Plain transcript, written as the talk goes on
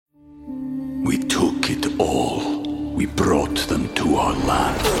We took it all. We brought them to our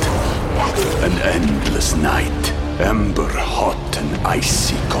land. An endless night, ember hot and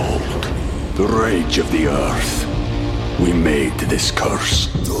icy cold. The rage of the earth. We made this curse.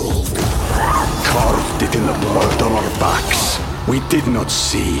 Carved it in the blood on our backs. We did not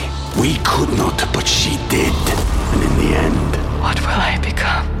see. We could not, but she did. And in the end... What will I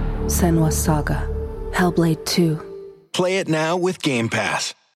become? Senua's Saga. Hellblade 2. Play it now with Game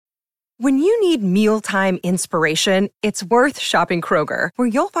Pass. When you need mealtime inspiration, it's worth shopping Kroger, where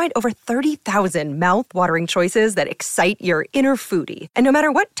you'll find over 30,000 mouth-watering choices that excite your inner foodie. And no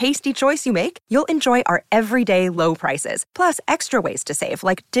matter what tasty choice you make, you'll enjoy our everyday low prices, plus extra ways to save,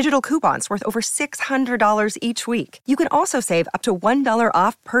 like digital coupons worth over $600 each week. You can also save up to $1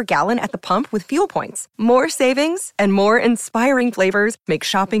 off per gallon at the pump with fuel points. More savings and more inspiring flavors make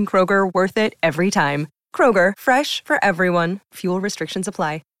shopping Kroger worth it every time. Kroger, fresh for everyone. Fuel restrictions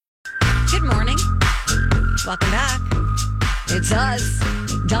apply. Good morning. Welcome back. It's us,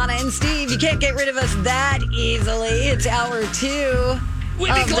 Donna and Steve. You can't get rid of us that easily. It's hour 2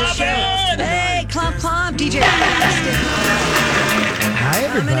 Whitney of the show. Clopin! Hey, Clomp Clomp, DJ. Hi,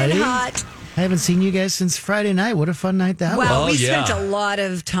 everybody. Coming in hot. I haven't seen you guys since Friday night. What a fun night that was. Well, we spent a lot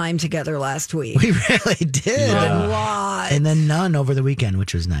of time together last week. We really did. A lot. And then none over the weekend,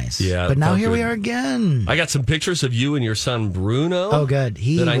 which was nice. Yeah, but now here good. we are again. I got some pictures of you and your son Bruno. Oh, good.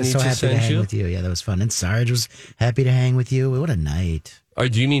 He that I was need so to happy to send hang you. with you. Yeah, that was fun. And Sarge was happy to hang with you. What a night. Or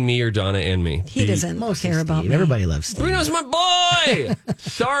do you mean me or Donna and me? He doesn't Mostly care Steve. about me. Everybody loves Steve. Bruno's my boy.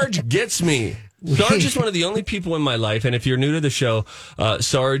 Sarge gets me. Sarge is one of the only people in my life, and if you're new to the show,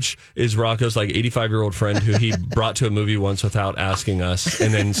 Sarge is Rocco's like 85-year-old friend who he brought to a movie once without asking us.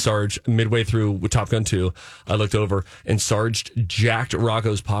 And then Sarge, midway through with Top Gun 2, I looked over and Sarge jacked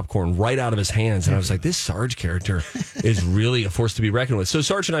Rocco's popcorn right out of his hands, and I was like, this Sarge character is really a force to be reckoned with. So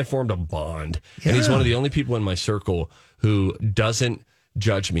Sarge and I formed a bond, and he's one of the only people in my circle who doesn't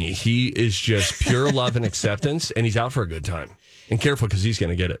judge me. He is just pure love and acceptance, and he's out for a good time. And careful, because he's going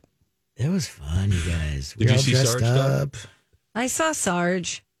to get it. It was fun, you guys. Did you all see dressed Sarge, Doug? up. I saw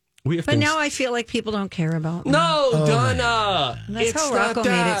Sarge. We have But things- now I feel like people don't care about me. No, Oh, Donna. That's It's how not Rocco made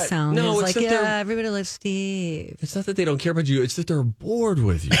that. it sound. No, It's it's like, that they're- everybody loves Steve. It's not that they don't care about you. It's that they're bored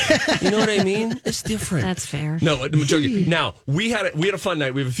with you. You know what I mean? It's different. That's fair. No, I'm joking. Now, we had a fun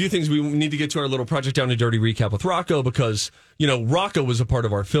night. We have a few things we need to get to our little Project Down and Dirty recap with Rocco because, you know, Rocco was a part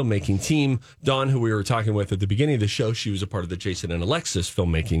of our filmmaking team. Dawn, who we were talking with at the beginning of the show, she was a part of the Jason and Alexis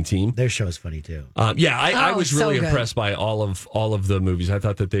filmmaking team. Their show is funny, too. I was really so good. impressed by all of the movies. I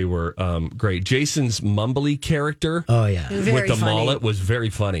thought that they were great. Jason's mumbly character Oh, yeah. Very with the funny. mullet was very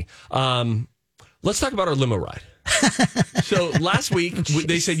funny. Let's talk about our limo ride. So last week,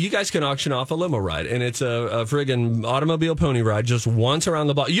 they said you guys can auction off a limo ride, and it's a friggin' automobile pony ride just once around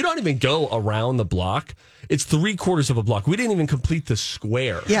the block. You don't even go around the block. It's 3/4 of a block. We didn't even complete the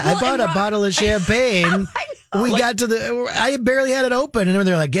square. Yeah, I bought a bottle of champagne. We got to I barely had it open, and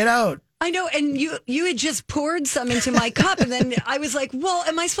they're like, get out. I know, and you had just poured some into my cup, and then I was like, well,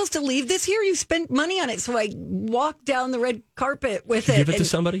 am I supposed to leave this here? You spent money on it. So I walked down the red carpet with it. Give it to and-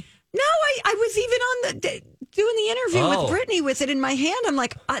 somebody? No, I was even on doing the interview Oh. with Brittany with it in my hand. I'm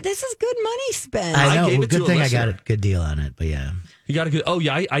like, this is good money spent. I know. gave Well, it to good a thing I got listener. a good deal on it, but yeah. You got to go. Oh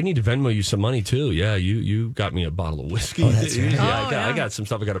yeah, I need to Venmo you some money too. Yeah, you got me a bottle of whiskey. Oh, that's right. Yeah, I got some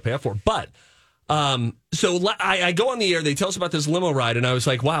stuff I got to pay for. But so I go on the air. They tell us about this limo ride, and I was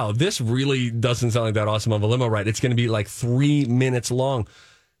like, wow, this really doesn't sound like that awesome of a limo ride. It's going to be like 3 minutes long,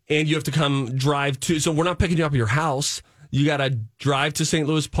 and you have to come drive to. So we're not picking you up at your house. You got to drive to St.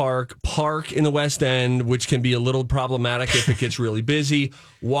 Louis Park, park in the West End, which can be a little problematic if it gets really busy,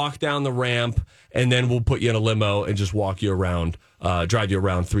 walk down the ramp, and then we'll put you in a limo and just walk you around, drive you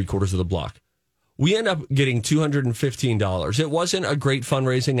around 3/4 of the block. We end up getting $215. It wasn't a great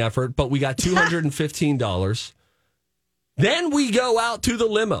fundraising effort, but we got $215. Then we go out to the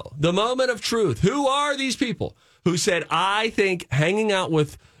limo, the moment of truth. Who are these people who said, I think hanging out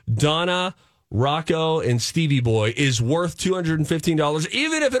with Donna, Rocco, and Stevie Boy is worth $215,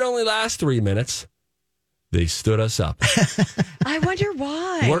 even if it only lasts 3 minutes? They stood us up. I wonder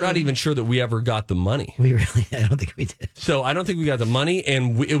why. We're not even sure that we ever got the money. I don't think we did. So I don't think we got the money.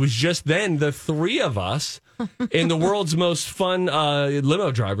 And it was just then the three of us and the world's most fun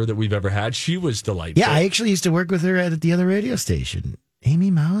limo driver that we've ever had. She was delightful. Yeah, I actually used to work with her at the other radio station.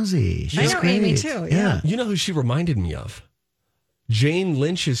 Amy Mousy. She I was know great. Amy too, yeah. You know who she reminded me of? Jane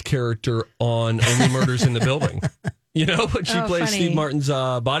Lynch's character on Only Murders in the Building. You know, when she plays funny. Steve Martin's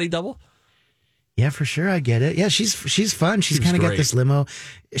body double? Yeah, for sure. I get it. Yeah, she's fun. She's kind of got great. this limo.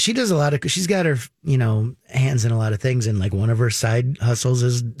 She's got her, hands in a lot of things. And like one of her side hustles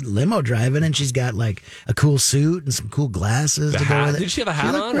is limo driving. And she's got like a cool suit and some cool glasses The to go hat. with it. Did she have a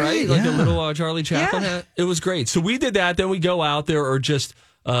hat looked on, great, right? Like a yeah. little Charlie Chaplin hat? It was great. So we did that. Then we go out. There are just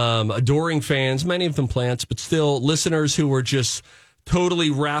adoring fans, many of them plants, but still listeners who were just totally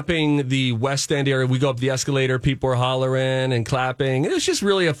wrapping the West End area. We go up the escalator, people are hollering and clapping. It was just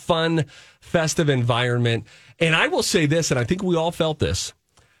really a fun, festive environment. And I will say this, and I think we all felt this.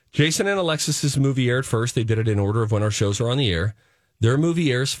 Jason and Alexis's movie aired first. They did it in order of when our shows are on the air. Their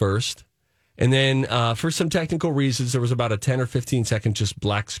movie airs first. And then for some technical reasons, there was about a 10 or 15 second just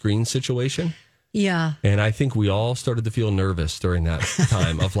black screen situation. Yeah. And I think we all started to feel nervous during that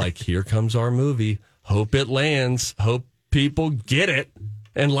time of like, here comes our movie. Hope it lands. Hope people get it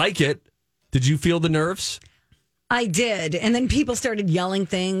and like it. Did you feel the nerves? I did. And then people started yelling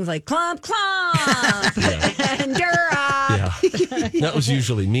things like clomp, clomp, and Dura. Yeah. That was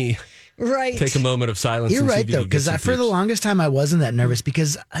usually me. Right. Take a moment of silence. You're and see right, if you though, could get because some for the peeps. longest time I wasn't that nervous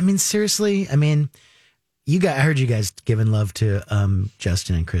because, seriously, I heard you guys giving love to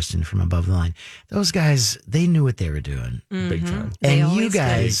Justin and Kristen from Above the Line. Those guys, they knew what they were doing. Big time. And They you always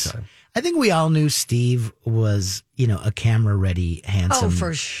guys, did. Big time. I think we all knew Steve was, a camera-ready, handsome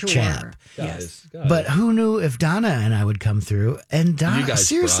for sure. chap. Yes. But who knew if Donna and I would come through? And You Donna, guys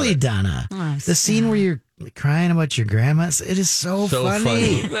seriously, brought Donna, Oh, the scene where you're crying about your grandma, it is so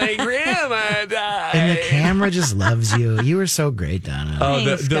funny. My grandma died. And the camera just loves you. You were so great, Donna. Oh,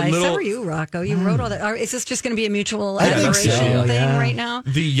 Thanks, the guys. little- So are you, Rocco. You wrote all that. Is this just going to be a mutual I think admiration so, thing yeah. right now?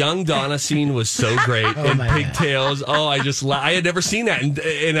 The young Donna scene was so great. And my God. pigtails. Oh, I had never seen that.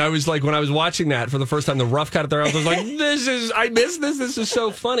 And I was like, when I was watching that for the first time, the rough cut at their house, I was like, I miss this. This is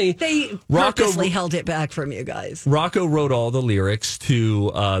so funny. They Rocco- purposely held it back from you guys. Rocco wrote all the lyrics to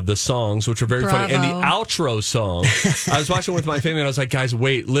the songs, which are very funny. And the Bravo. outro song, I was watching with my family, and I was like, guys,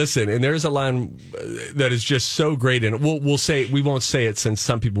 wait, listen. And there's a line that is just so great. And we'll say we won't say it since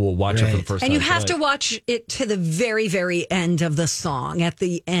some people will watch it for the Right. first And time. you have to tonight. watch it to the very, very end of the song. At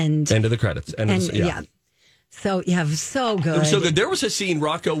the end. End of the credits. End of And the, yeah. So, yeah, it was so good. It was so good. There was a scene,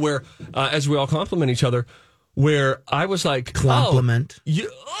 Rocco, where, as we all compliment each other, where I was like, Compliment.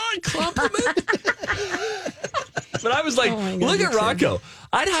 Compliment? But I was like, my God, look you at too. Rocco.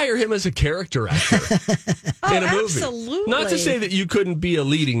 I'd hire him as a character actor in a movie. absolutely. Not to say that you couldn't be a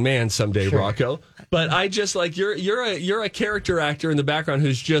leading man someday, Rocco, but I just like you're a character actor in the background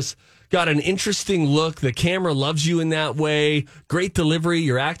who's just got an interesting look. The camera loves you in that way. Great delivery.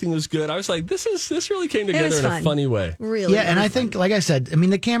 Your acting was good. I was like, this really came together was in a fun. funny way. Really. Yeah, and really I think, like I said,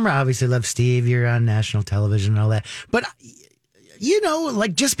 the camera obviously loves Steve. You're on national television and all that. But,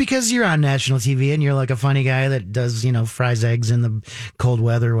 just because you're on national TV and you're like a funny guy that does, fries eggs in the cold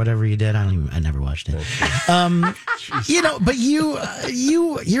weather or whatever you did. I never watched it. But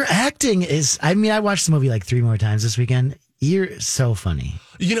your acting is, I watched the movie like 3 more times this weekend. You're so funny.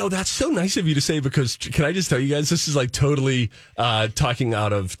 That's so nice of you to say because can I just tell you guys, this is like totally talking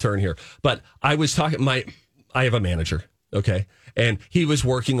out of turn here. But I was talking, I have a manager, okay? And he was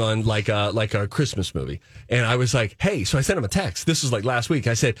working on like a Christmas movie. And I was like, hey, so I sent him a text. This was like last week.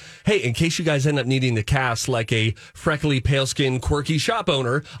 I said, hey, in case you guys end up needing to cast like a freckly, pale-skinned, quirky shop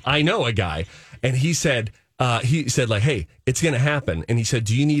owner, I know a guy. And he said, like, hey, it's going to happen. And he said,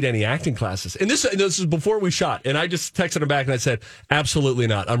 do you need any acting classes? And this is before we shot. And I just texted him back and I said, absolutely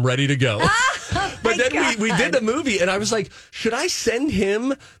not. I'm ready to go. But then we did the movie and I was like, should I send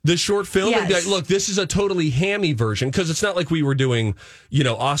him the short film? And be like, Yes. look, this is a totally hammy version because it's not like we were doing,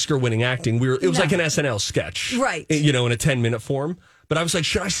 Oscar winning acting. It was like an SNL sketch. Right. In a 10-minute form. But I was like,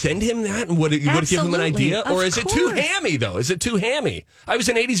 should I send him that? And would it give him an Absolutely. idea? Or Of is it too course. hammy, though? Is it too hammy? I was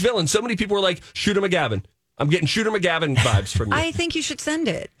an 80s villain. So many people were like, Shooter McGavin. I'm getting Shooter McGavin vibes from you. I think you should send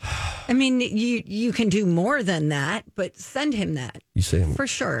it. I mean, you can do more than that, but send him that You say I'm for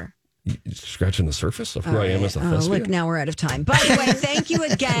sure. scratching the surface of who I am as a thespian. Look, now we're out of time. By the way, thank you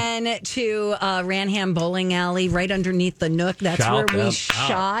again to Ranham Bowling Alley, right underneath the Nook. That's Shout where we them out.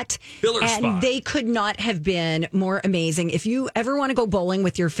 shot. Killer and spot. they could not have been more amazing. If you ever want to go bowling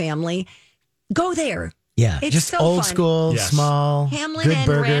with your family, go there. Yeah, It's just so old fun. school, Yes. small, Hamlin good and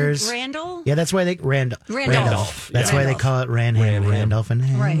burgers. Randall? Yeah, that's why Randolph. That's Yeah. why they call it Ranham, Randolph and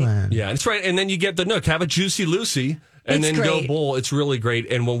Hamlin. Yeah, that's right. And then you get the Nook. Have a Juicy Lucy. And It's then go great. bowl. It's really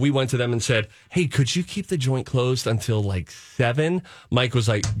great. And when we went to them and said, hey, could you keep the joint closed until like 7? Mike was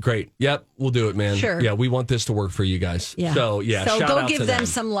like, great. Yep, we'll do it, man. Sure. Yeah, we want this to work for you guys. Yeah. So shout go out give to them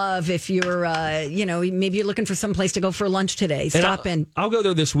some love if you're, maybe you're looking for some place to go for lunch today. And Stop in. I'll go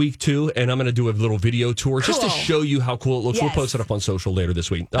there this week too, and I'm going to do a little video tour just to Cool. show you how cool it looks. Yes. We'll post it up on social later this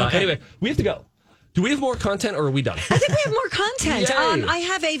week. Anyway, we have to go. Do we have more content or are we done? I think we have more content. Yay. I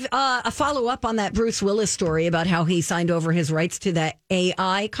have a follow-up on that Bruce Willis story about how he signed over his rights to that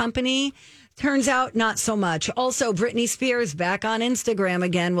AI company. Turns out not so much. Also, Britney Spears back on Instagram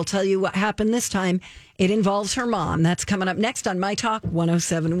again. We'll tell you what happened this time. It involves her mom. That's coming up next on My Talk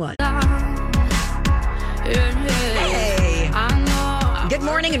 107.1. Hey. Good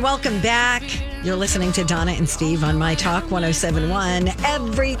morning and welcome back. You're listening to Donna and Steve on My Talk 107.1.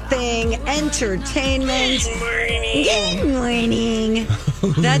 Everything Entertainment. Good morning.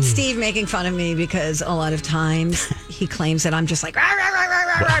 That's Steve making fun of me because a lot of times he claims that I'm just like rah, rah, rah,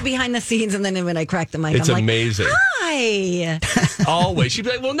 rah, rah, behind the scenes, and then when I crack the mic, It's I'm like, amazing. Hi. Always. She'd be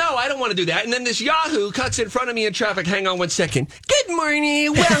like, well, no, I don't want to do that. And then this Yahoo cuts in front of me in traffic. Hang on 1 second. Good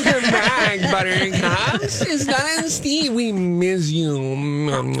morning. Welcome back, Buttercups. It's Donna and Steve. We miss you.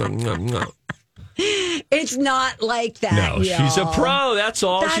 It's not like that. No, she's a pro. That's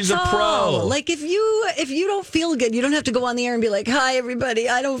all. That's she's a pro. all. Like if you don't feel good, you don't have to go on the air and be like, "Hi, everybody,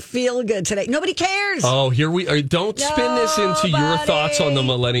 I don't feel good today." Nobody cares. Oh, here we are. Don't spin this into your Nobody thoughts on the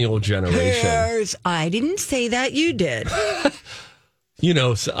millennial generation. cares. I didn't say that. You did. You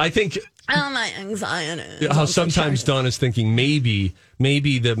know, so I think My anxiety. how sometimes Donna's thinking maybe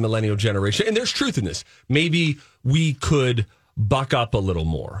the millennial generation, and there's truth in this, maybe we could buck up a little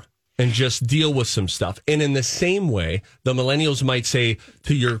more and just deal with some stuff. And in the same way, the millennials might say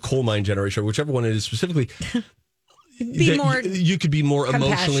to your coal mine generation, or whichever one it is specifically, you could be more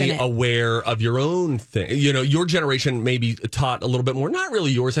emotionally aware of your own thing. You know, your generation maybe taught a little bit more, not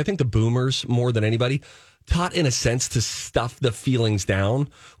really yours. I think the boomers more than anybody taught in a sense to stuff the feelings down,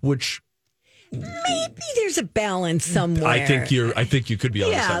 which maybe there's a balance somewhere. I think you could be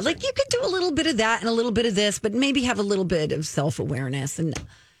on yeah, something. like you could do a little bit of that and a little bit of this, but maybe have a little bit of self-awearness, and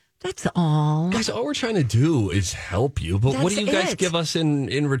that's all. Guys, all we're trying to do is help you, but what That's do you guys it. give us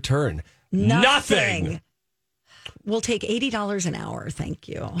in return? Nothing. We'll take $80 an hour. Thank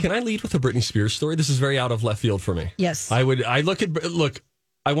you. Can I lead with a Britney Spears story? This is very out of left field for me. Yes. I want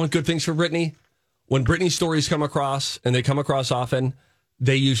good things for Britney. When Britney stories come across, and they come across often,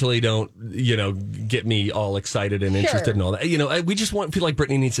 they usually don't, get me all excited and interested in all that. We just feel like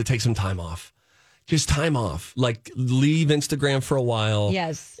Britney needs to take some time off. Just time off. Like, leave Instagram for a while.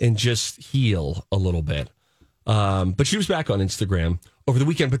 Yes. And just heal a little bit. But she was back on Instagram over the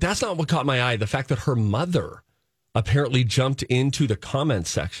weekend. But that's not what caught my eye. The fact that her mother apparently jumped into the comment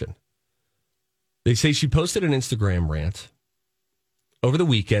section. They say she posted an Instagram rant over the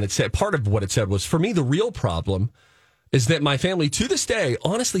weekend. It said, part of what it said was, for me, the real problem is that my family, to this day,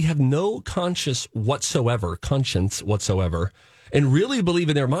 honestly have no conscience whatsoever, and really believe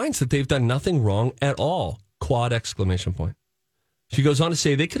in their minds that they've done nothing wrong at all. ! She goes on to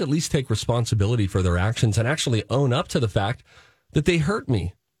say they could at least take responsibility for their actions and actually own up to the fact that they hurt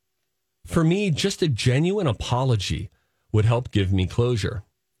me. For me, just a genuine apology would help give me closure.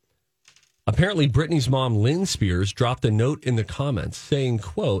 Apparently, Britney's mom, Lynn Spears, dropped a note in the comments saying,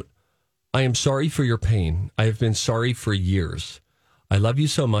 quote, I am sorry for your pain. I have been sorry for years. I love you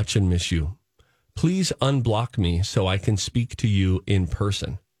so much and miss you. Please unblock me so I can speak to you in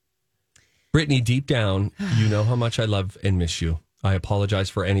person. Britney, deep down, you know how much I love and miss you. I apologize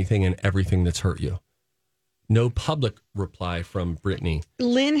for anything and everything that's hurt you. No public reply from Britney.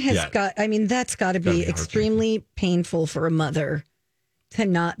 Lynn has that's got to be extremely painful for a mother to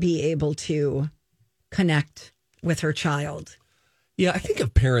not be able to connect with her child. Yeah, I think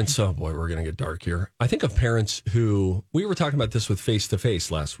of parents. Oh boy, we're going to get dark here. I think of parents who, we were talking about this with Face to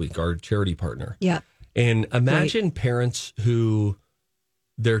Face last week, our charity partner. Yeah. And imagine parents who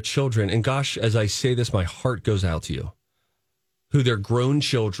their children, and gosh, as I say this, my heart goes out to you, who their grown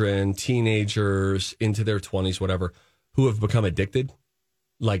children, teenagers into their 20s, whatever, who have become addicted,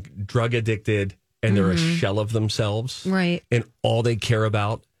 like drug addicted, and they're a shell of themselves. Right. And all they care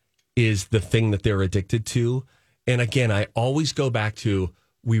about is the thing that they're addicted to. And again, I always go back to,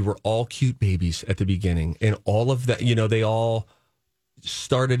 we were all cute babies at the beginning, and all of that, they all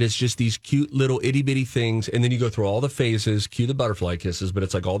started as just these cute little itty bitty things. And then you go through all the phases, cue the butterfly kisses, but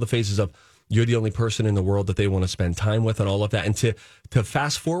it's like all the phases of you're the only person in the world that they want to spend time with and all of that. And to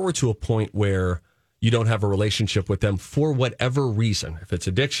fast forward to a point where you don't have a relationship with them for whatever reason, if it's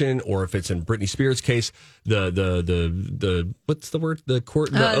addiction or if it's in Britney Spears' case, the what's the word? The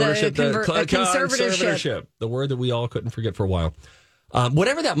court, the ownership, conservatorship, the word that we all couldn't forget for a while.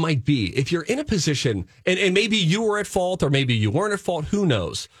 Whatever that might be, if you're in a position, and maybe you were at fault or maybe you weren't at fault, who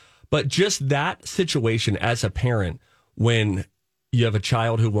knows? But just that situation as a parent, when you have a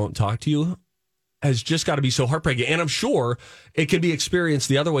child who won't talk to you, has just got to be so heartbreaking. And I'm sure it can be experienced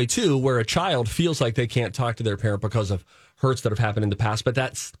the other way too, where a child feels like they can't talk to their parent because of hurts that have happened in the past. But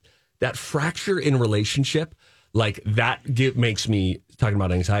that's that fracture in relationship, like that makes me, talking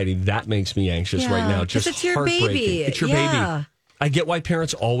about anxiety, that makes me anxious right now. Just it's your heartbreaking. baby. It's your baby. I get why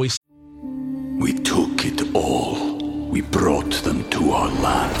parents always. We took it all. We brought them to our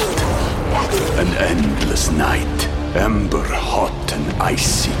land. An endless night, ember hot and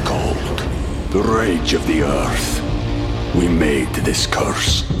icy cold. The rage of the earth. We made this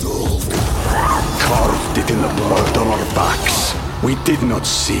curse. Carved it in the blood on our backs. We did not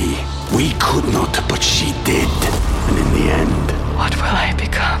see. We could not, but she did. And in the end, What will I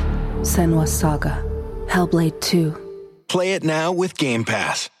become? Senua's Saga. Hellblade 2. Play it now with Game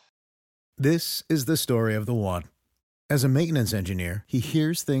Pass. This is the story of the one. As a maintenance engineer, he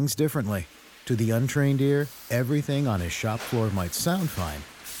hears things differently. To the untrained ear, everything on his shop floor might sound fine,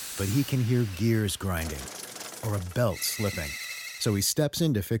 but he can hear gears grinding or a belt slipping. So he steps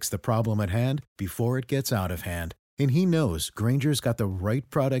in to fix the problem at hand before it gets out of hand. And he knows Granger's got the right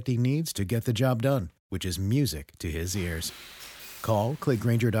product he needs to get the job done, which is music to his ears. Call, click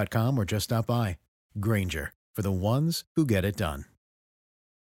Grainger.com, or just stop by. Grainger, for the ones who get it done.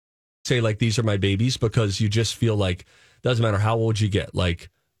 Say like these are my babies, because you just feel like doesn't matter how old you get. Like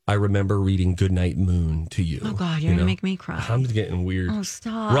I remember reading Goodnight Moon to you. Oh God, you're gonna make me cry. I'm getting weird. Oh,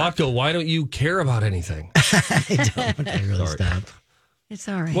 stop. Rocco, why don't you care about anything? I don't. I really Sorry. stopped. It's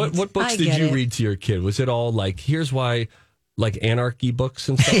all right. What books did you read to your kid? Was it all like here's why, like anarchy books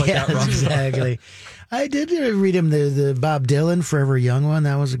and stuff like that? Rocco? Exactly. I did read him the Bob Dylan Forever Young one.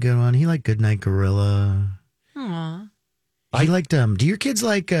 That was a good one. He liked Goodnight Gorilla. Aw. He liked do your kids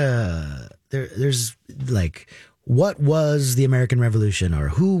like there's like what was the American Revolution or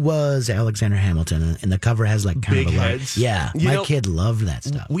who was Alexander Hamilton, and the cover has like kind Big of a heads. Yeah, You my know, kid loved that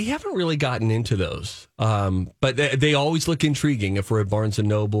stuff. We haven't really gotten into those, but they always look intriguing. If we're at Barnes and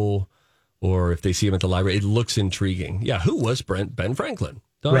Noble, or if they see them at the library, it looks intriguing. Yeah, who was Ben Franklin?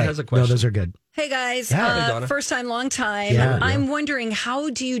 Donna has a question. No, those are good. Hey guys, Yeah. Hey, Donna. first time, long time. Yeah. I'm wondering, how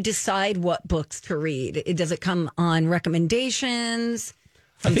do you decide what books to read? Does it come on recommendations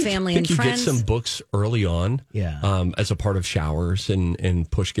from family and you friends? get some books early on, Yeah. as a part of showers and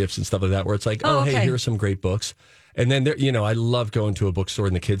push gifts and stuff like that, where it's like, Oh, hey, okay. here are some great books. And then, I love going to a bookstore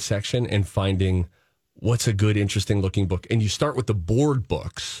in the kids section and finding what's a good, interesting looking book. And you start with the board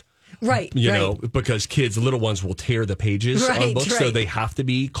books. Right, You right. know, because little ones will tear the pages on Right, books, so right. they have to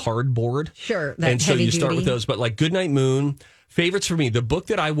be cardboard. Sure, that And so heavy you start duty. with those. But like Goodnight Moon, favorites for me, the book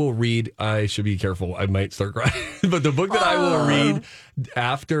that I will read, I should be careful, I might start crying, but the book that I will read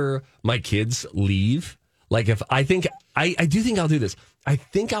after my kids leave, like if I think, I do think I'll do this. I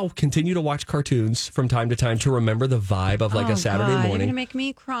think I'll continue to watch cartoons from time to time to remember the vibe of like a Saturday God, You're morning. gonna make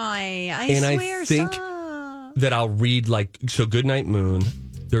me cry. I And I swear. think stop. that I'll read Goodnight Moon.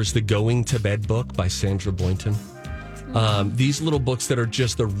 There's the Going to Bed book by Sandra Boynton. These little books that are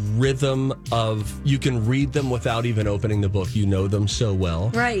just the rhythm of, you can read them without even opening the book. You know them so well.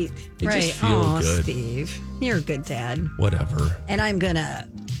 Right, They right. just feel Oh, good. Steve, you're a good dad. Whatever. And I'm gonna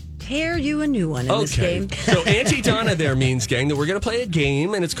tear you a new one in this Okay. game. So Auntie Donna there means, gang, that we're going to play a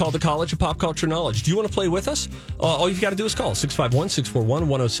game, and it's called the College of Pop Culture Knowledge. Do you want to play with us? All you've got to do is call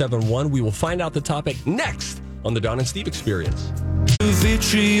 651-641-1071. We will find out the topic next on the Don and Steve Experience.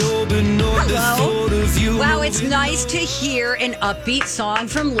 Hello. Wow, it's nice to hear an upbeat song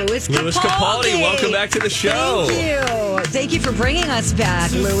from Louis Capaldi. Louis Capaldi, welcome back to the show. Thank you. Thank you for bringing us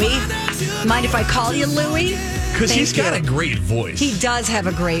back, Louis. Mind if I call you Louis? Because he's Thank got you. a great voice. He does have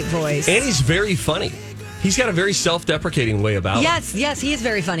a great voice. And he's very funny. He's got a very self-deprecating way about him. Yes, he is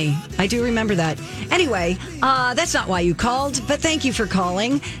very funny. I do remember that. Anyway, that's not why you called, but thank you for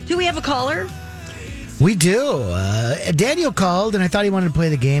calling. Do we have a caller? We do. Daniel called, and I thought he wanted to play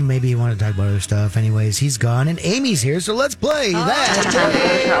the game. Maybe he wanted to talk about other stuff. Anyways, he's gone, and Amy's here, so let's play that.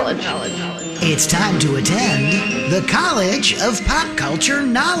 It's time to attend the College of Pop Culture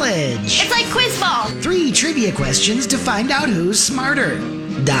Knowledge. It's like quiz ball. 3 trivia questions to find out who's smarter.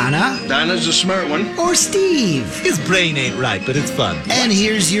 Donna Donna's a smart one. or Steve. His brain ain't right, but it's fun. And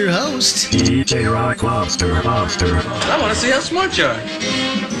here's your host. DJ Rock Lobster. I want to see how smart you are.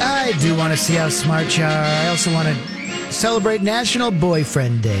 I do want to see how smart you are. I also want to celebrate National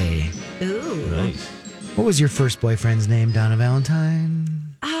Boyfriend Day. Ooh. Nice. What was your first boyfriend's name, Donna Valentine?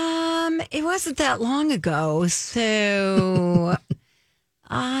 It wasn't that long ago, so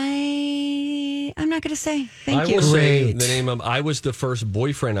I'm not going to say. Thank I you. will say Great. the name of, I was the first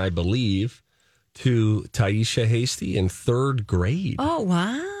boyfriend, I believe, to Taisha Hasty in 3rd grade. Oh,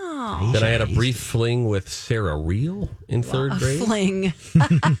 wow. Then I had a brief fling with Sarah Reel in 3rd grade. Fling.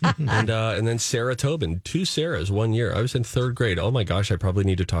 And then Sarah Tobin, 2 Sarahs, 1 year. I was in 3rd grade. Oh my gosh, I probably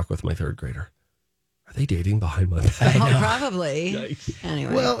need to talk with my 3rd grader. Are they dating behind my back? Oh, probably.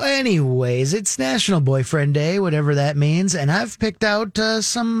 Anyway. Well, anyways, it's National Boyfriend Day, whatever that means. And I've picked out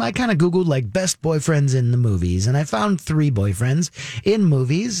I kind of Googled like best boyfriends in the movies. And I found 3 boyfriends in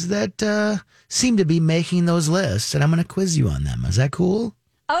movies that seem to be making those lists. And I'm going to quiz you on them. Is that cool?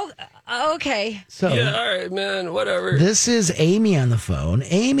 Oh, okay. So, Yeah, all right, man, whatever. This is Amy on the phone.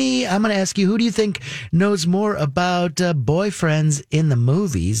 Amy, I'm going to ask you, who do you think knows more about boyfriends in the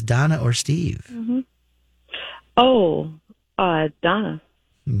movies, Donna or Steve? Mm-hmm. Oh, Donna.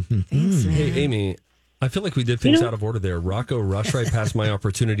 Thanks, man. Hey, Amy, I feel like we did things out of order there. Rocco rushed right past my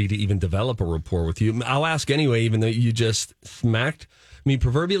opportunity to even develop a rapport with you. I'll ask anyway, even though you just smacked me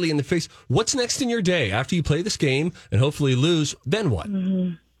proverbially in the face. What's next in your day after you play this game and hopefully lose? Then what?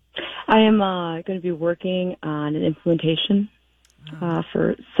 Mm-hmm. I am going to be working on an implementation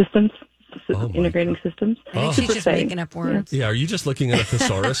for systems, integrating systems. I think she's just making up words. Yeah, are you just looking at a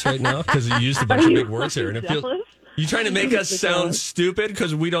thesaurus right now? Because you used a bunch of big words here. And it feels, you trying to make us sound stupid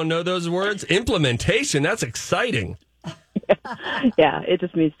because we don't know those words? Implementation, that's exciting. Yeah, it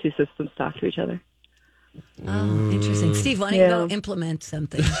just means 2 systems talk to each other. Oh, interesting. Steve, why don't you go implement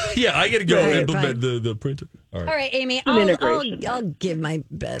something? Yeah, I got to go implement the printer. All right, Amy, I'll give my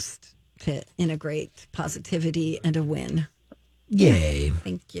best to integrate positivity and a win. Yay.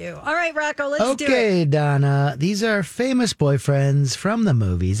 Thank you. All right, Rocco, let's do it. Okay, Donna. These are famous boyfriends from the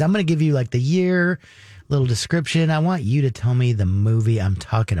movies. I'm going to give you like the year, little description. I want you to tell me the movie I'm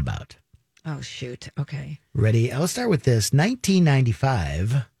talking about. Oh, shoot. Okay. Ready? I'll start with this.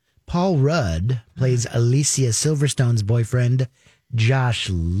 1995, Paul Rudd plays Alicia Silverstone's boyfriend, Josh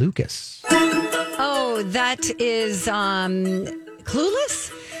Lucas. Oh, that is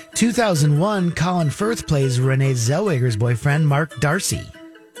Clueless? 2001, Colin Firth plays Renee Zellweger's boyfriend, Mark Darcy.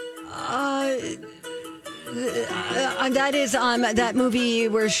 That is that movie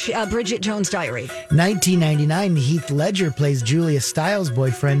where Bridget Jones' Diary. 1999, Heath Ledger plays Julia Stiles'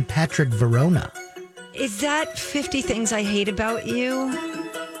 boyfriend, Patrick Verona. Is that 50 Things I Hate About You?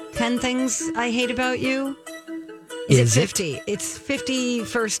 10 Things I Hate About You? Is it 50? It's 50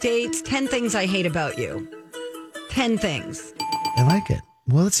 First Dates, 10 Things I Hate About You. 10 Things. I like it.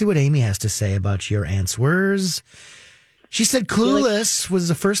 Well, let's see what Amy has to say about your answers. She said Clueless was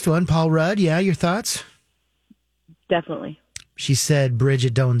the first one. Paul Rudd, yeah, your thoughts? Definitely. She said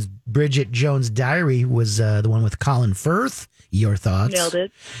Bridget Jones' Diary was the one with Colin Firth. Your thoughts? Nailed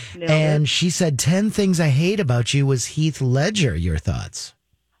it. And she said 10 Things I Hate About You was Heath Ledger. Your thoughts?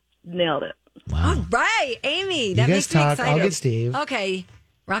 Nailed it. Wow. All right, Amy. That you makes guys me talk. excited. I'll get Steve. Okay.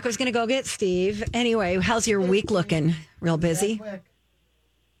 Rocco's going to go get Steve. Anyway, how's your week looking? Real busy?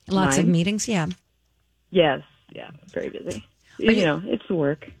 Lots of meetings? Yeah. Yes. Yeah. Very busy. You know, it's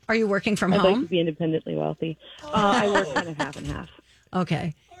work. Are you working from I'd home? like to be independently wealthy. I work kind of half and half.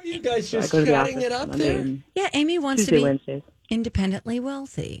 Okay. Are you guys So I just go to the cutting office it up Monday there? and Yeah, Amy wants Tuesday, to be Wednesdays. independently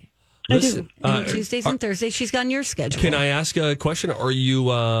wealthy. Listen, And Tuesdays and Thursdays, she's got on your schedule. Can I ask a question? Are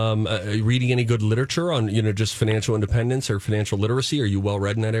you reading any good literature on just financial independence or financial literacy? Are you well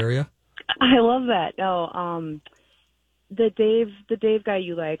read in that area? I love that. No, the Dave guy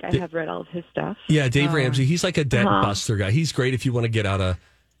you like, I have read all of his stuff. Yeah, Dave Ramsey. He's like a debt buster guy. He's great if you want to get out of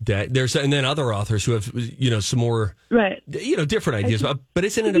debt. And then other authors who have some more different ideas. But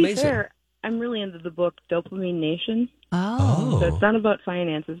isn't it amazing? Fair, I'm really into the book Dopamine Nation. Oh. So it's not about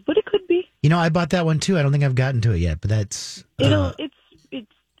finances, but it could be. I bought that one too. I don't think I've gotten to it yet, but that's It'll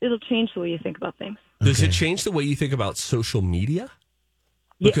change the way you think about things. Does it change the way you think about social media?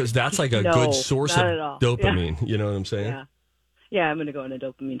 Because that's like a good source of dopamine. Yeah. You know what I'm saying? Yeah, I'm going to go on a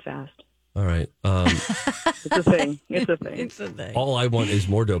dopamine fast. All right. It's a thing. It's a thing. All I want is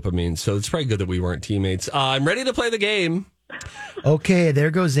more dopamine. So it's probably good that we weren't teammates. I'm ready to play the game. Okay,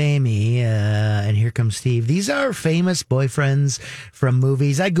 there goes Amy, and here comes Steve. These are famous boyfriends from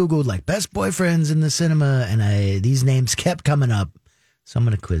movies. I Googled like best boyfriends in the cinema, and these names kept coming up. So I'm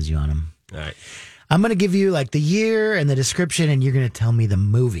going to quiz you on them. All right. I'm going to give you like the year and the description, and you're going to tell me the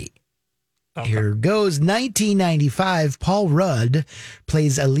movie. Okay. Here goes. 1995, Paul Rudd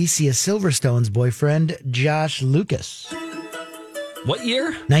plays Alicia Silverstone's boyfriend, Josh Lucas. What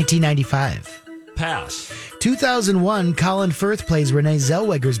year? 1995. Pass. 2001, Colin Firth plays Renee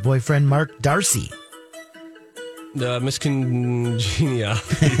Zellweger's boyfriend, Mark Darcy. Miss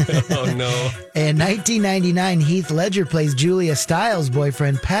Congeniality. Oh, no. And 1999, Heath Ledger plays Julia Stiles'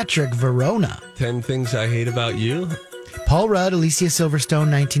 boyfriend, Patrick Verona. 10 Things I Hate About You. Paul Rudd, Alicia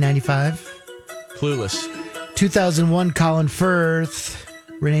Silverstone, 1995. Clueless. 2001, Colin Firth,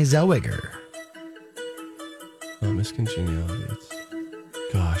 Renee Zellweger. Oh, Miss Congeniality.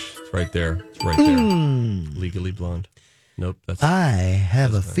 Gosh, it's right there. It's right there. Legally Blonde. Nope. That's I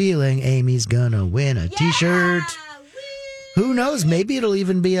have a feeling Amy's gonna win a T-shirt. Who knows? Maybe it'll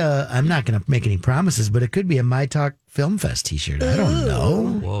even be I'm not going to make any promises, but it could be a My Talk Film Fest T-shirt. I don't know.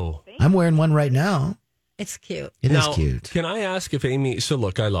 Whoa. I'm wearing one right now. It's cute. It is Now, cute. Can I ask if Amy? So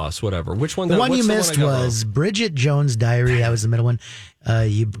look, I lost. Whatever. Which one? The one what's you the missed I got was Bridget Jones' Diary. That was the middle one.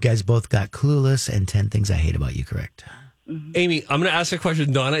 You guys both got Clueless and 10 Things I Hate About You correct. wrong. Amy, I'm going to ask a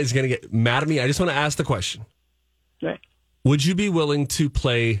question. Donna is going to get mad at me. I just want to ask the question. Right. Would you be willing to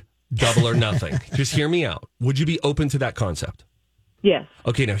play Double or Nothing? Just hear me out. Would you be open to that concept? Yes.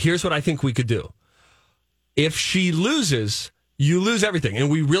 Okay, now here's what I think we could do. If she loses, you lose everything. And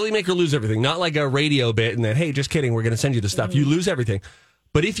we really make her lose everything. Not like a radio bit and then, hey, just kidding, we're going to send you the stuff. You lose everything.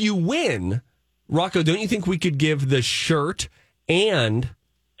 But if you win, Rocco, don't you think we could give the shirt and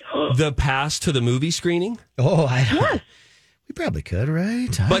the pass to the movie screening? Oh, I don't. We probably could, right?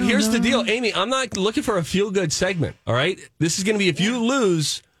 But here's the deal, Amy, I'm not looking for a feel-good segment, all right? This is going to be, if you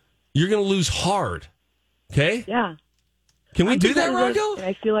lose, you're going to lose hard. Okay? Yeah. Can we I'm do that, competitive, Rocco? and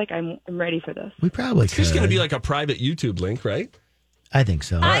I feel like I'm ready for this. We probably It's could. just going to be like a private YouTube link, right? I think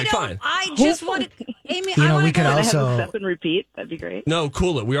so. All right, fine. I just want to, Amy. You know, I want we to could go. Can I also- have a step and repeat? That'd be great. No,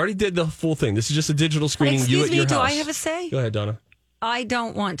 cool it. We already did the full thing. This is just a digital screening. You Excuse at me. your Do house. I have a say? Go ahead, Donna. I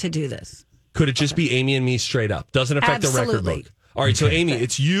don't want to do this. Could it just be Amy and me straight up? Doesn't affect the record Absolutely. book. All right, so Amy,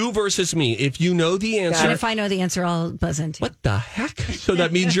 it's you versus me. If you know the And answer, if I know the answer, I'll buzz into you. what the heck? So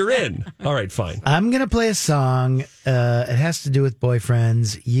that means you're in. All right, fine. I'm going to play a song. It has to do with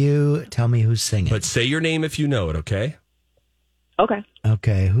boyfriends. You tell me who's singing. But say your name if you know it, okay? Okay.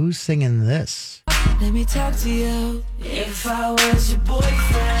 Okay, who's singing this? Let me talk to you. If I was your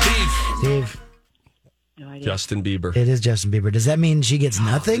boyfriend. Steve. No idea. Justin Bieber. It is Justin Bieber. Does that mean she gets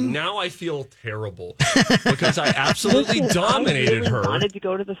nothing? Now I feel terrible because I absolutely Listen, dominated I really her. wanted to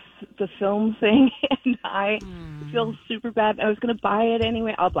go to the film thing, and I feel super bad. I was going to buy it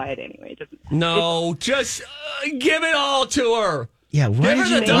anyway. I'll buy it anyway. It doesn't. No, just give it all to her. Yeah, why Give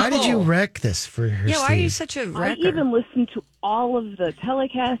her did the why did you double. wreck this for her, Yeah, why are you Steve? such a I wrecker? even listened to all of the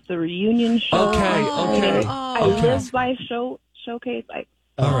telecast, the reunion show. Okay, okay. I okay. live by showcase.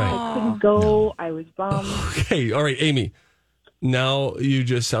 All right. I couldn't go. I was bummed. Okay, all right, Amy. Now you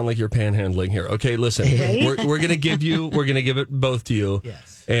just sound like you're panhandling here. Okay, listen, we're gonna give it both to you.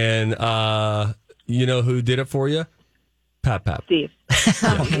 Yes. And you know who did it for you? Pap. Steve. It's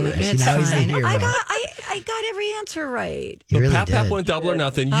now he's the fine. hero. I got every answer right. You So really Pap did. went double or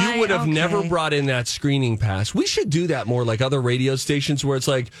nothing. You would have never brought in that screening pass. We should do that more like other radio stations where it's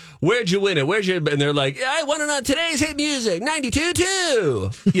like, where'd you win it? And they're like, I won it on today's hit music,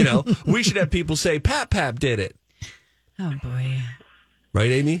 92.2. You know, we should have people say, Pap did it. Oh boy.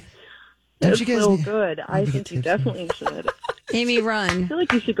 Right, Amy? Don't It's you guys so need- good. I need to think get you tips? definitely should. Amy, I run. feel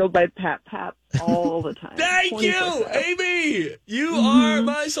like you should go by Pap all the time. Thank you, 24/7. Amy. You are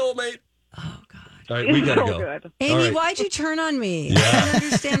my soulmate. Oh God. All right, we It's gotta so go. good. Amy, All right. why'd you turn on me? Yeah. I don't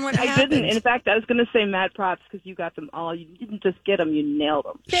understand what I happened. didn't. In fact, I was going to say mad props because you got them all. You didn't just get them; you nailed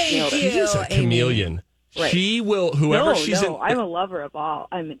them. Thank nailed you. It. She's a Amy. chameleon. Right. She will, whoever No, she's no, in. I'm a lover of all.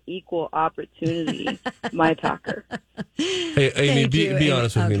 I'm an equal opportunity my talker. Hey, Amy, Thank you, be Amy.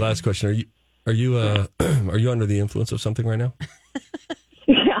 honest with me. Okay. Last question. Are you are you under the influence of something right now?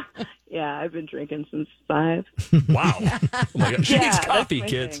 Yeah, I've been drinking since 5. Wow. Oh my God. She Yeah, needs that's coffee, my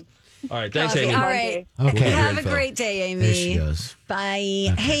kids. thing. All right. Thanks, Coffee. Amy. All right. Okay. Have a info. great day, Amy. There she goes.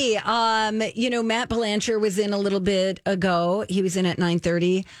 Bye. Hey, Matt Blanchard was in a little bit ago. He was in at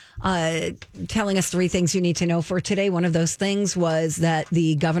 9:30, telling us 3 things you need to know for today. One of those things was that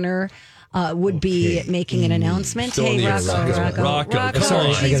the governor would be making an announcement. Still in Hey, the air, Rocco. Rocco, come Sorry,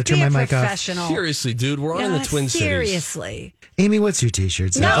 on. I gotta turn my Be a mic off. professional. Seriously, dude, we're on in the Twin Cities. Seriously. Amy, what's your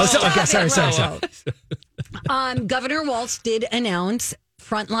T-shirt? No, okay, stop sorry. it, Rocco. Governor Walz did announce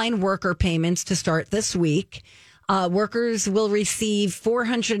frontline worker payments to start this week. Workers will receive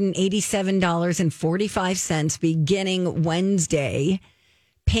 $487.45 beginning Wednesday.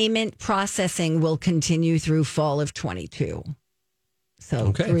 Payment processing will continue through fall of 22. So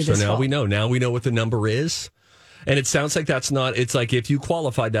Okay. through So this now fall. we know. Now we know what the number is. And it sounds like that's not, it's like if you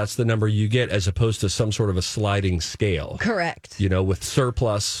qualified, that's the number you get as opposed to some sort of a sliding scale. Correct. You know, with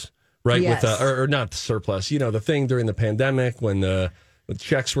surplus, right? Yes. With or not surplus, you know, the thing during the pandemic when the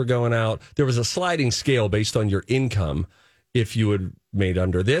checks were going out, there was a sliding scale based on your income. If you had made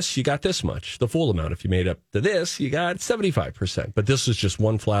under this, you got this much, the full amount. If you made up to this, you got 75%. But this is just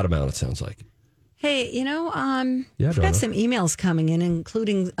one flat amount, it sounds like. Hey, Yeah, I've Donna. got some emails coming in,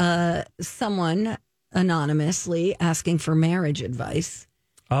 including someone anonymously asking for marriage advice.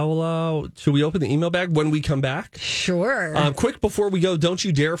 Should we open the email bag when we come back? Sure. Quick before we go, don't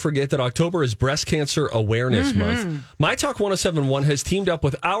you dare forget that October is Breast Cancer Awareness Month. My Talk 1071 has teamed up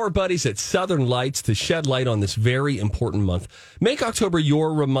with our buddies at Southern Lights to shed light on this very important month. Make October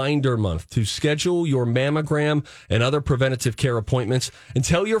your reminder month to schedule your mammogram and other preventative care appointments, and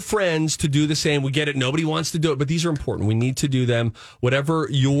tell your friends to do the same. We get it. Nobody wants to do it, but these are important. We need to do them. Whatever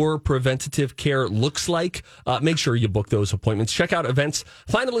your preventative care looks like, make sure you book those appointments. Check out events.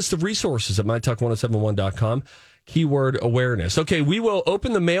 Find a list of resources at mytalk1071.com. Keyword awareness. Okay, we will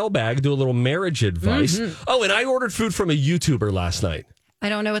open the mailbag, do a little marriage advice. Oh, and I ordered food from a YouTuber last night. I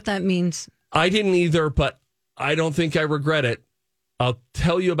don't know what that means. I didn't either, but I don't think I regret it. I'll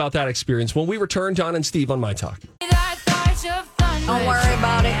tell you about that experience when we return. Don and Steve on My Talk. Don't worry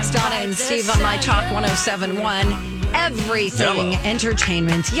about it. It's Donna and Steve on My Talk 1071. Everything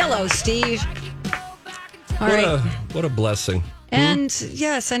entertainment. Yellow, Steve. All right. What a blessing. And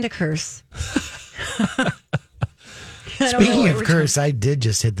send a curse. Speaking of curse, I did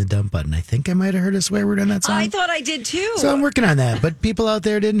just hit the dump button. I think I might have heard a swear word on that song. I thought I did too. So I'm working on that, but people out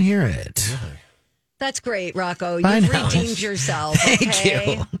there didn't hear it. That's great, Rocco. I You've know. redeemed yourself. Thank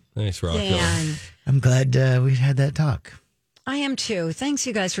Okay? you. Nice, Rocco. Dan. I'm glad we had that talk. I am too. Thanks,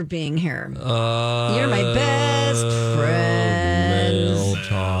 you guys, for being here. You're my best friends. Mail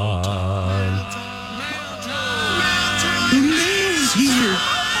time.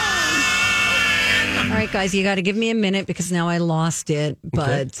 All right, guys, you got to give me a minute because now I lost it.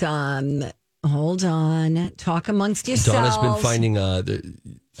 But hold on. Talk amongst yourselves. Donna's been finding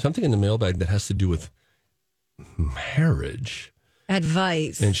something in the mailbag that has to do with marriage.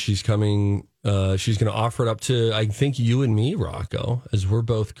 Advice. And she's coming, she's going to offer it up to, I think, you and me, Rocco, as we're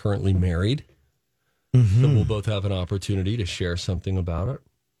both currently married. So we'll both have an opportunity to share something about it.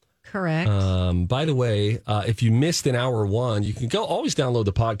 Correct. By the way, if you missed an hour one, you can always download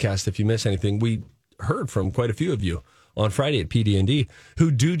the podcast if you miss anything. We heard from quite a few of you on Friday at PD&D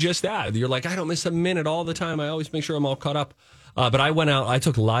who do just that. You're like, I don't miss a minute all the time. I always make sure I'm all caught up. But I went out, I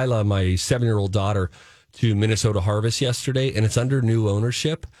took Lila, my 7-year-old daughter, to Minnesota Harvest yesterday, and it's under new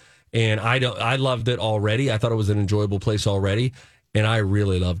ownership. And I loved it already. I thought it was an enjoyable place already. And I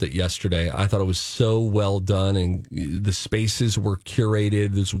really loved it yesterday. I thought it was so well done, and the spaces were curated.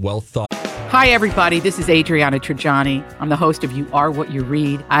 It was well thought. Hi, everybody. This is Adriana Trajani. I'm the host of You Are What You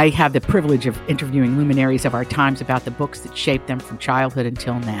Read. I have the privilege of interviewing luminaries of our times about the books that shaped them from childhood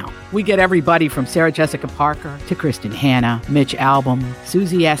until now. We get everybody from Sarah Jessica Parker to Kristen Hanna, Mitch Albom,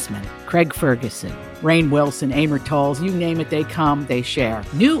 Susie Essman, Craig Ferguson, Rainn Wilson, Amor Tolls, you name it, they come, they share.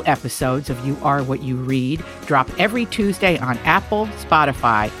 New episodes of You Are What You Read drop every Tuesday on Apple,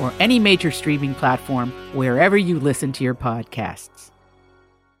 Spotify, or any major streaming platform wherever you listen to your podcasts.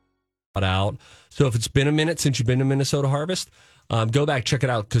 Out. So if it's been a minute since you've been to Minnesota Harvest, go back, check it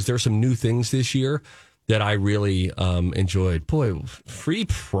out, because there's some new things this year that I really enjoyed. Boy, free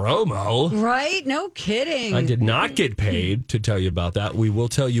promo. Right? No kidding. I did not get paid to tell you about that. We will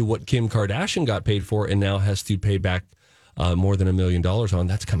tell you what Kim Kardashian got paid for and now has to pay back more than $1 million on.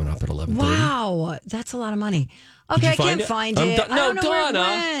 That's coming up at 11:30. Wow. That's a lot of money. Okay, I can't find it. I don't know where it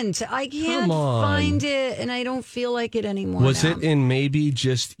went. I can't find it, and I don't feel like it anymore. Was it in maybe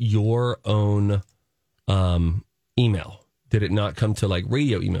just your own email? Did it not come to like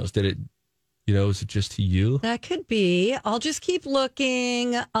radio emails? Did it, is it just to you? That could be. I'll just keep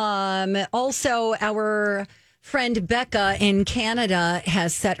looking. Also, our friend Becca in Canada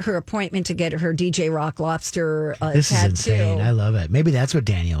has set her appointment to get her DJ Rock Lobster This tattoo. is insane. I love it. Maybe that's what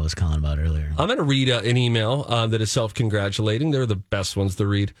Danielle was calling about earlier. I'm going to read an email that is self-congratulating. They're the best ones to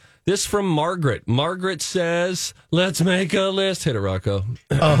read. This from Margaret. Margaret says, let's make a list. Hit it, Rocco.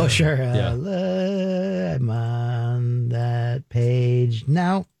 Oh, sure. Yeah. I'm on that page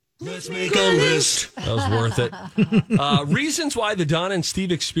now. Let's make a list. That was worth it. Reasons why the Donna and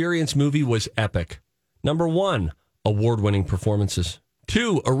Steve Experience movie was epic. Number 1, award-winning performances.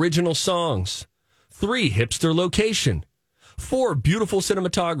 2, original songs. 3, hipster location. 4, beautiful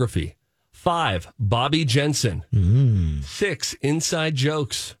cinematography. 5, Bobby Jensen. 6, inside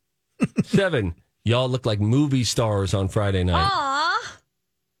jokes. 7, y'all look like movie stars on Friday night. Aw,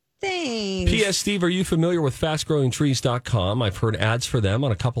 thanks. P.S. Steve, are you familiar with FastGrowingTrees.com? I've heard ads for them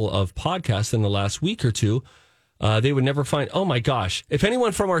on a couple of podcasts in the last week or two. They would never find... Oh, my gosh. If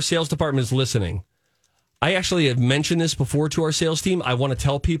anyone from our sales department is listening... I actually have mentioned this before to our sales team. I want to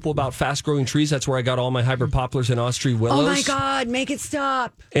tell people about Fast Growing Trees. That's where I got all my hybrid poplars and Austree willows. Oh, my God. Make it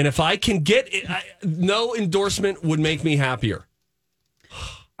stop. And if I can get it, no endorsement would make me happier.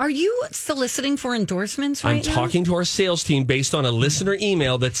 Are you soliciting for endorsements right now? I'm talking to our sales team based on a listener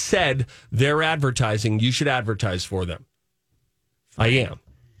email that said they're advertising. You should advertise for them. I am.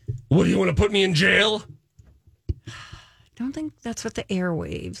 What, do you want to put me in jail? I don't think that's what the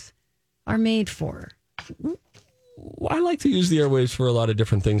airwaves are made for. I like to use the airwaves for a lot of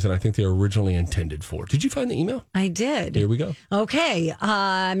different things than I think they were originally intended for. Did you find the email? I did. Here we go. Okay.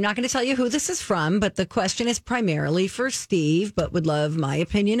 I'm not going to tell you who this is from, but the question is primarily for Steve, but would love my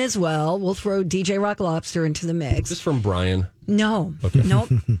opinion as well. We'll throw DJ Rock Lobster into the mix. Is this from Brian? No. Okay. Nope.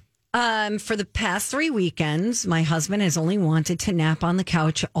 For the past 3 weekends, my husband has only wanted to nap on the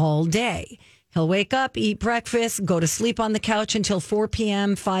couch all day. He'll wake up, eat breakfast, go to sleep on the couch until 4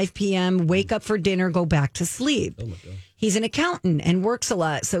 p.m., 5 p.m., wake up for dinner, go back to sleep. Oh my God. He's an accountant and works a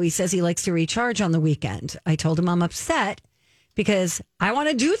lot, so he says he likes to recharge on the weekend. I told him I'm upset because I want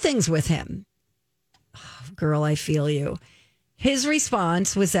to do things with him. Oh, girl, I feel you. His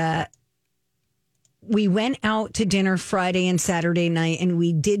response was that we went out to dinner Friday and Saturday night, and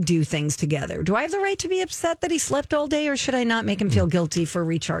we did do things together. Do I have the right to be upset that he slept all day, or should I not make him feel guilty for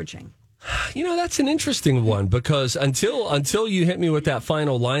recharging? You know, that's an interesting one, because until you hit me with that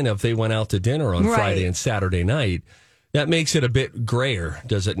final line of they went out to dinner on Friday and Saturday night, that makes it a bit grayer,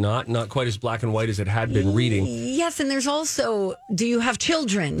 does it not? Not quite as black and white as it had been reading. Yes, and there's also, do you have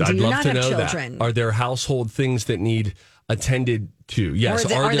children? Do I'd you love not to have know children? That. Are there household things that need attended to? Yes.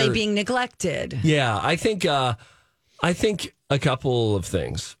 Or are they being neglected? Yeah, I think a couple of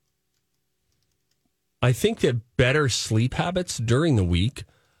things. I think that better sleep habits during the week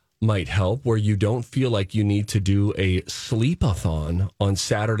might help, where you don't feel like you need to do a sleep-a-thon on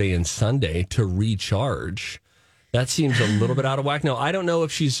Saturday and Sunday to recharge. That seems a little bit out of whack. Now, I don't know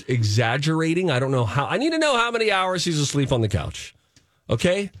if she's exaggerating. I don't know how. I need to know how many hours he's asleep on the couch.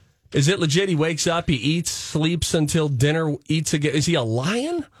 Okay? Is it legit? He wakes up, he eats, sleeps until dinner, eats again. Is he a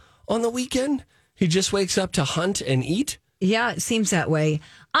lion on the weekend? He just wakes up to hunt and eat? Yeah, it seems that way.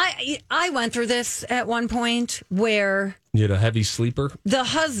 I went through this at one point where You had a heavy sleeper? the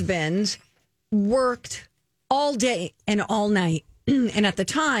husband worked all day and all night. And at the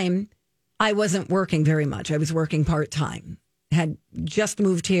time, I wasn't working very much. I was working part-time. Had just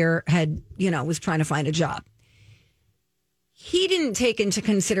moved here, was trying to find a job. He didn't take into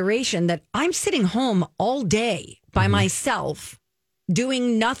consideration that I'm sitting home all day by myself,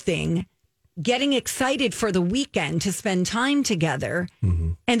 doing nothing, getting excited for the weekend to spend time together.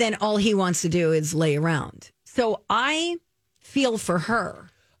 And then all he wants to do is lay around. So I feel for her.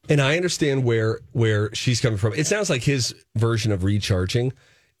 And I understand where she's coming from. It sounds like his version of recharging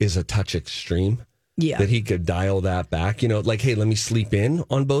is a touch extreme. Yeah. That he could dial that back. Like, hey, let me sleep in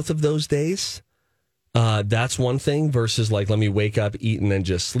on both of those days. That's one thing versus like, let me wake up, eat, and then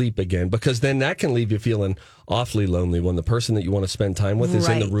just sleep again. Because then that can leave you feeling awfully lonely when the person that you want to spend time with is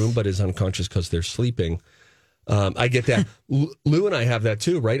in the room but is unconscious because they're sleeping. I get that. Lou and I have that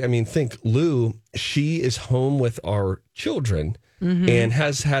too, right? I mean, think Lou, she is home with our children and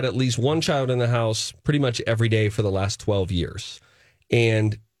has had at least one child in the house pretty much every day for the last 12 years.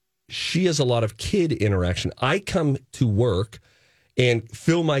 And she has a lot of kid interaction. I come to work and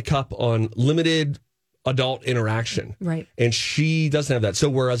fill my cup on limited adult interaction. Right. And she doesn't have that. So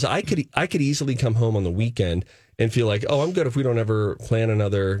whereas I could easily come home on the weekend and feel like, oh, I'm good if we don't ever plan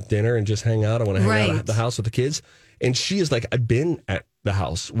another dinner and just hang out. I want to hang out at the house with the kids. And she is like, I've been at the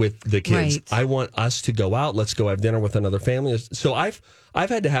house with the kids. Right. I want us to go out. Let's go have dinner with another family. So I've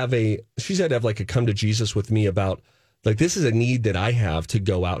had to have she's had to have like a come to Jesus with me about, like, this is a need that I have to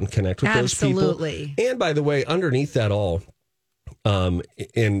go out and connect with those people. Absolutely. And by the way, underneath that all,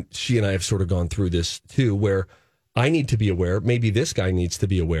 and she and I have sort of gone through this too, where I need to be aware, maybe this guy needs to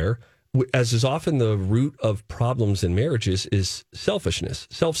be aware, as is often the root of problems in marriages is selfishness,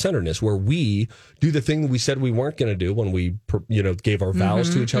 self-centeredness, where we do the thing we said we weren't going to do when we, gave our vows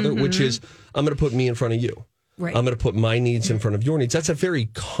to each other, which is, I'm going to put me in front of you. Right. I'm going to put my needs in front of your needs. That's a very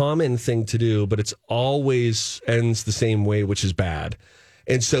common thing to do, but it's always ends the same way, which is bad.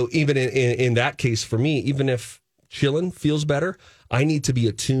 And so even in that case, for me, even if chilling feels better, I need to be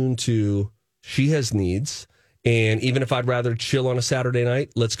attuned to she has needs. And even if I'd rather chill on a Saturday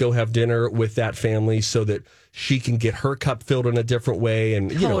night, let's go have dinner with that family so that she can get her cup filled in a different way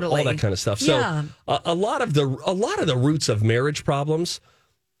and all that kind of stuff. So a lot of the roots of marriage problems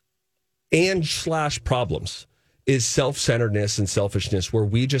and / problems is self-centeredness and selfishness, where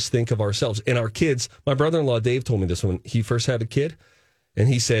we just think of ourselves and our kids. My brother-in-law, Dave, told me this when he first had a kid. And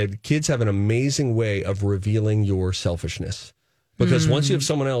he said, kids have an amazing way of revealing your selfishness. Because once you have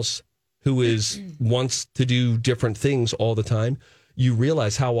someone else who wants to do different things all the time, you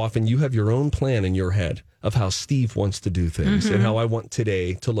realize how often you have your own plan in your head of how Steve wants to do things and how I want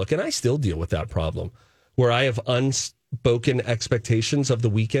today to look. And I still deal with that problem where I have unspoken expectations of the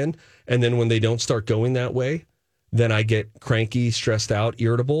weekend. And then when they don't start going that way, then I get cranky, stressed out,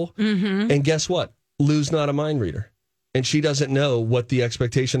 irritable. Mm-hmm. And guess what? Lou's not a mind reader. And she doesn't know what the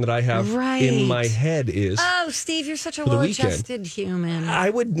expectation that I have in my head is. Oh, Steve, you're such a for the well-adjusted human. I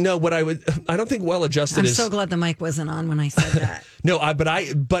would know what I would. I don't think well-adjusted is. I'm so glad the mic wasn't on when I said that. No, but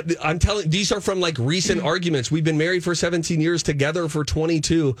I'm telling, these are from like recent arguments. We've been married for 17 years, together for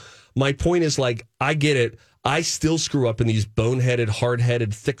 22. My point is, like, I get it. I still screw up in these boneheaded,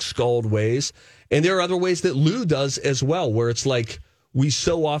 hard-headed, thick-skulled ways. And there are other ways that Lou does as well, where it's like we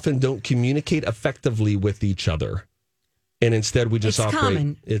so often don't communicate effectively with each other. And instead we just operate.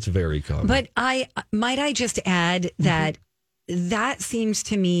 Common. It's very common. But I just add that that seems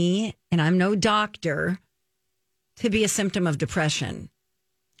to me, and I'm no doctor, to be a symptom of depression.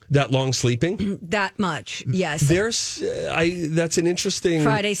 That long sleeping? That much, yes. That's an interesting...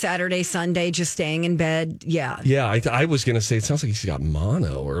 Friday, Saturday, Sunday, just staying in bed, yeah. Yeah, I was going to say, it sounds like he's got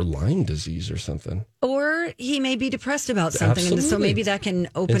mono or Lyme disease or something. Or he may be depressed about something. Absolutely. And so maybe that can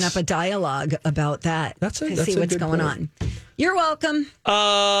open up a dialogue about that to see what's going on. You're welcome.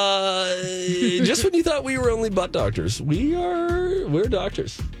 Just when you thought we were only butt doctors, we're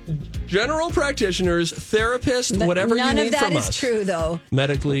doctors. General practitioners, therapists, whatever you need from us. None of that is true, though.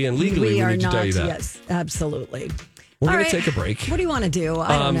 Medically and legally, we need to tell you that. Yes, absolutely. We're going to take a break. What do you want to do?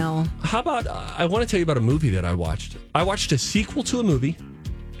 I don't know. How about, I want to tell you about a movie that I watched. I watched a sequel to a movie.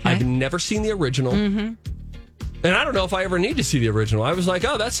 Okay. I've never seen the original. Mm-hmm. And I don't know if I ever need to see the original. I was like,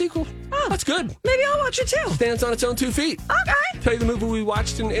 oh, that sequel, that's good. Maybe I'll watch it too. Stands on its own 2 feet. Okay. Tell you the movie we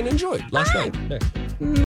watched and enjoyed last night. Next.